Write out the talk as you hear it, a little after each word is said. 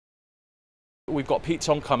We've got Pete's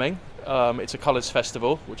On coming. It's a colours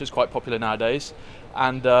festival, which is quite popular nowadays,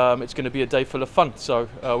 and it's going to be a day full of fun, so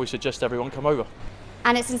we suggest everyone come over.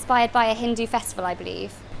 And it's inspired by a Hindu festival, I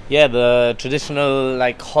believe. Yeah, the traditional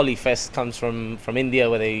like Holifest comes from India,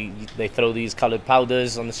 where they throw these coloured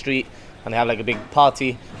powders on the street and they have like a big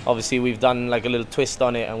party. Obviously we've done like a little twist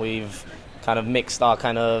on it, and we've kind of mixed our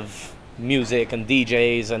kind of music and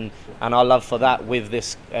DJs and our love for that with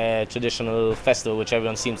this traditional festival, which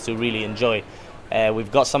everyone seems to really enjoy.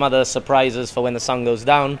 We've got some other surprises for when the sun goes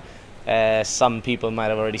down. Some people might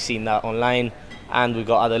have already seen that online, and we've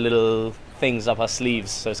got other little things up our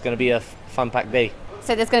sleeves, so it's going to be a fun-packed day.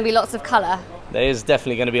 So there's going to be lots of colour? There is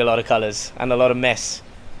definitely going to be a lot of colours and a lot of mess.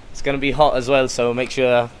 It's going to be hot as well, so make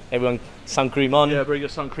sure everyone sun cream on. Yeah, bring your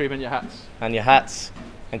sun cream and your hats. And your hats,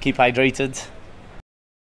 and keep hydrated.